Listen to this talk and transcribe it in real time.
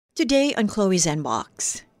Today on Chloe's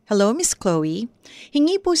Inbox. Hello, Miss Chloe.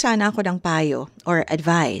 Hingi po sana ako ng payo or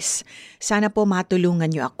advice. Sana po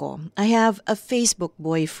matulungan niyo ako. I have a Facebook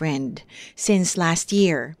boyfriend since last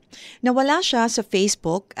year. Nawala siya sa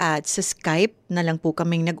Facebook at sa Skype na lang po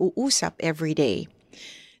kaming nag-uusap every day.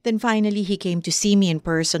 Then finally, he came to see me in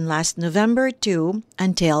person last November 2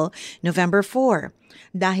 until November 4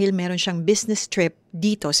 dahil meron siyang business trip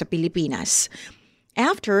dito sa Pilipinas.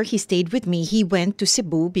 After he stayed with me, he went to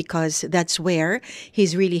Cebu because that's where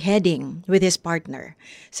he's really heading with his partner.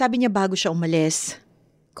 Sabi niya bago siya umalis,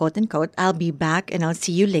 quote-unquote, "I'll be back and I'll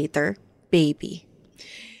see you later, baby."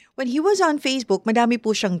 When he was on Facebook, madami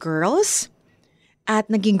po siyang girls at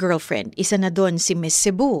naging girlfriend. Isa na doon si Miss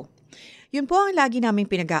Cebu. Yun po ang lagi naming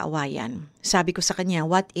pinag-aawayan. Sabi ko sa kanya,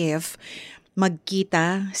 what if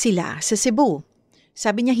magkita sila sa Cebu?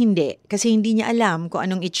 Sabi niya hindi, kasi hindi niya alam kung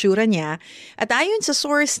anong itsura niya. At ayon sa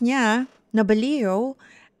source niya, nabaliw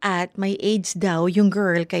at may AIDS daw yung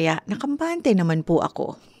girl, kaya nakampante naman po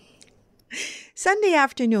ako. Sunday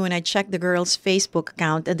afternoon, I checked the girl's Facebook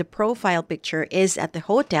account and the profile picture is at the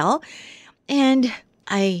hotel and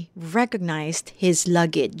I recognized his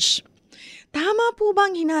luggage. Tama po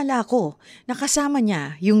bang hinala ko? Nakasama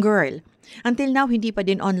niya yung girl. Until now, hindi pa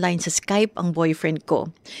din online sa Skype ang boyfriend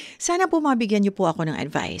ko. Sana po mabigyan niyo po ako ng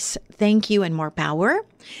advice. Thank you and more power.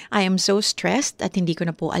 I am so stressed at hindi ko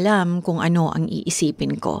na po alam kung ano ang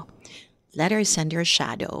iisipin ko. Letter sender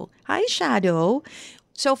Shadow. Hi, Shadow.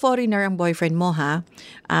 So, foreigner ang boyfriend mo, ha?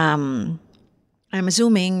 I'm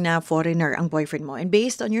assuming na foreigner ang boyfriend mo. And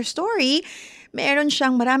based on your story, marami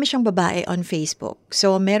siyang babae on Facebook.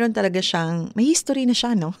 So, meron talaga siyang, may history na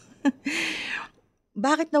siya, no?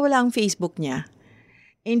 Bakit nawala ang Facebook niya?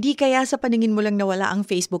 Hindi kaya sa paningin mo lang nawala ang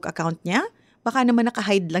Facebook account niya? Baka naman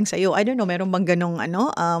naka-hide lang sa'yo. I don't know, meron bang ganong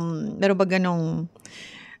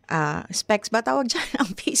specs ba tawag dyan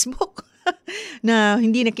ang Facebook? Na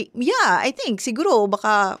hindi yeah, I think, siguro,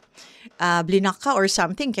 baka blinak ka or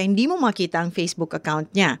something, kaya hindi mo makita ang Facebook account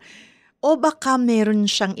niya. O baka meron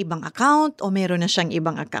siyang ibang account o meron na siyang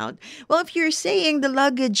ibang account. Well, if you're saying the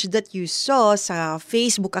luggage that you saw sa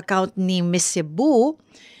Facebook account ni Miss Cebu,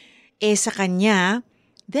 sa kanya,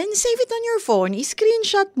 then save it on your phone,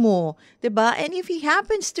 i-screenshot mo, 'di ba? And if he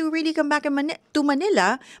happens to really come back to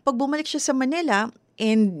Manila, pag bumalik siya sa Manila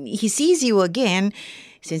and he sees you again,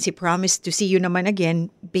 since he promised to see you naman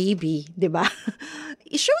again, baby, 'di ba?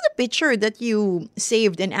 I-show the picture that you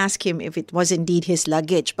saved and ask him if it was indeed his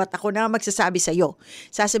luggage. But ako na magsasabi sa'yo.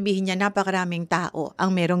 Sasabihin niya, napakaraming tao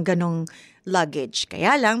ang merong ganong luggage.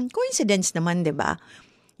 Kaya lang, coincidence naman, di ba?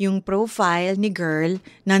 Yung profile ni girl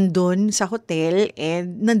nandun sa hotel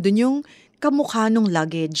and nandun yung kamukha nung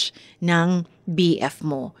luggage ng BF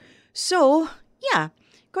mo. So, yeah.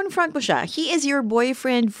 Confront mo siya. He is your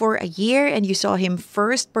boyfriend for a year and you saw him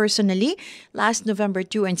first personally last November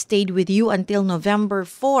 2 and stayed with you until November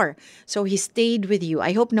 4. So he stayed with you.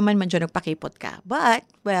 I hope naman man dyan nagpakipot ka. But,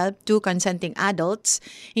 well, two consenting adults,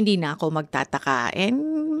 hindi na ako magtataka.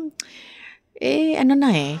 And,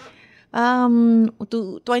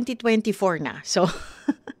 2024 na. So,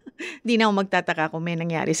 hindi na ako magtataka kung may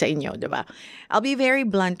nangyari sa inyo, diba? I'll be very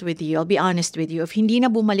blunt with you. I'll be honest with you. If hindi na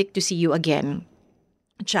bumalik to see you again,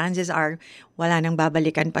 chances are wala nang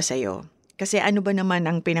babalikan pa sa'yo. Kasi ano ba naman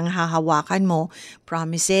ang pinanghahawakan mo?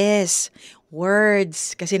 Promises,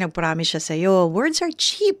 words. Kasi nag-promise siya sa'yo. Words are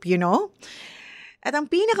cheap, you know? At ang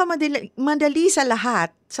pinakamadali sa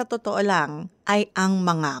lahat, sa totoo lang, ay ang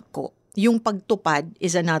mangako. Yung pagtupad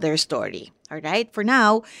is another story. Alright? For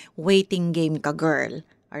now, waiting game ka, girl.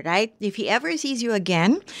 Alright? If he ever sees you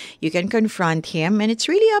again, you can confront him and it's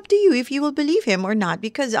really up to you if you will believe him or not.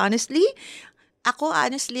 Because honestly, I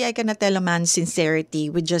cannot tell a man's sincerity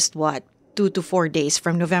with just 2 to 4 days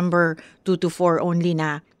from November 2 to 4 only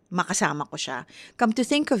na makasama ko siya. Come to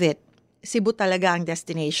think of it, Cebu talaga ang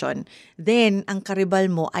destination. Then, ang karibal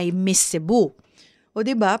mo ay Miss Cebu. O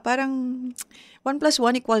diba, parang 1 +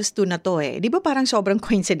 1 = 2 na to eh. Diba parang sobrang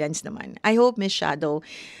coincidence naman. I hope, Miss Shadow,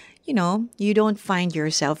 you don't find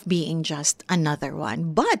yourself being just another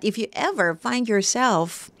one. But if you ever find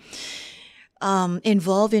yourself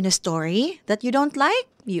involved in a story that you don't like,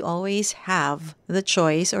 you always have the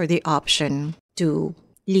choice or the option to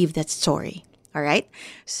leave that story. All right?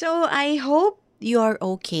 So, I hope you are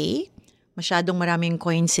okay. Masyadong maraming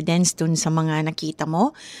coincidence dun sa mga nakita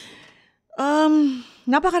mo.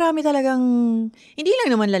 Napakarami talagang, hindi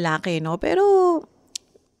lang naman lalaki, no? Pero,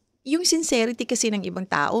 yung sincerity kasi ng ibang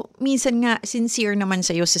tao, minsan nga sincere naman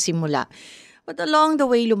sa'yo sa simula. But along the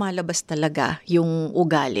way, lumalabas talaga yung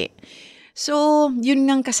ugali. So, yun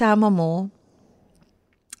ngang kasama mo,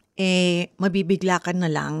 mabibigla ka na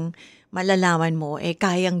lang, malalaman mo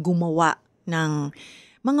kayang gumawa ng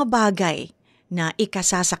mga bagay na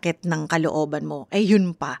ikasasakit ng kalooban mo.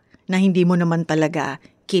 Yun pa, na hindi mo naman talaga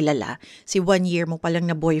kilala. Si 1 year mo palang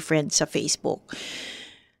na boyfriend sa Facebook.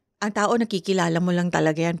 Ang tao nakikilala mo lang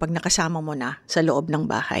talaga yan pag nakasama mo na sa loob ng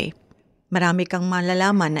bahay. Marami kang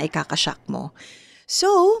malalaman na ikakashock mo.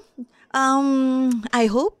 So, I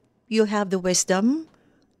hope you have the wisdom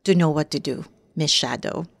to know what to do, Miss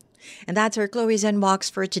Shadow. And that's our Chloe's Unbox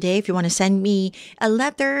for today. If you want to send me a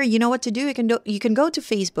letter, you know what to do. You can go to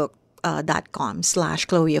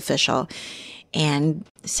facebook.com/ChloeOfficial and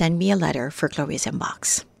send me a letter for Chloe's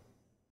Unbox.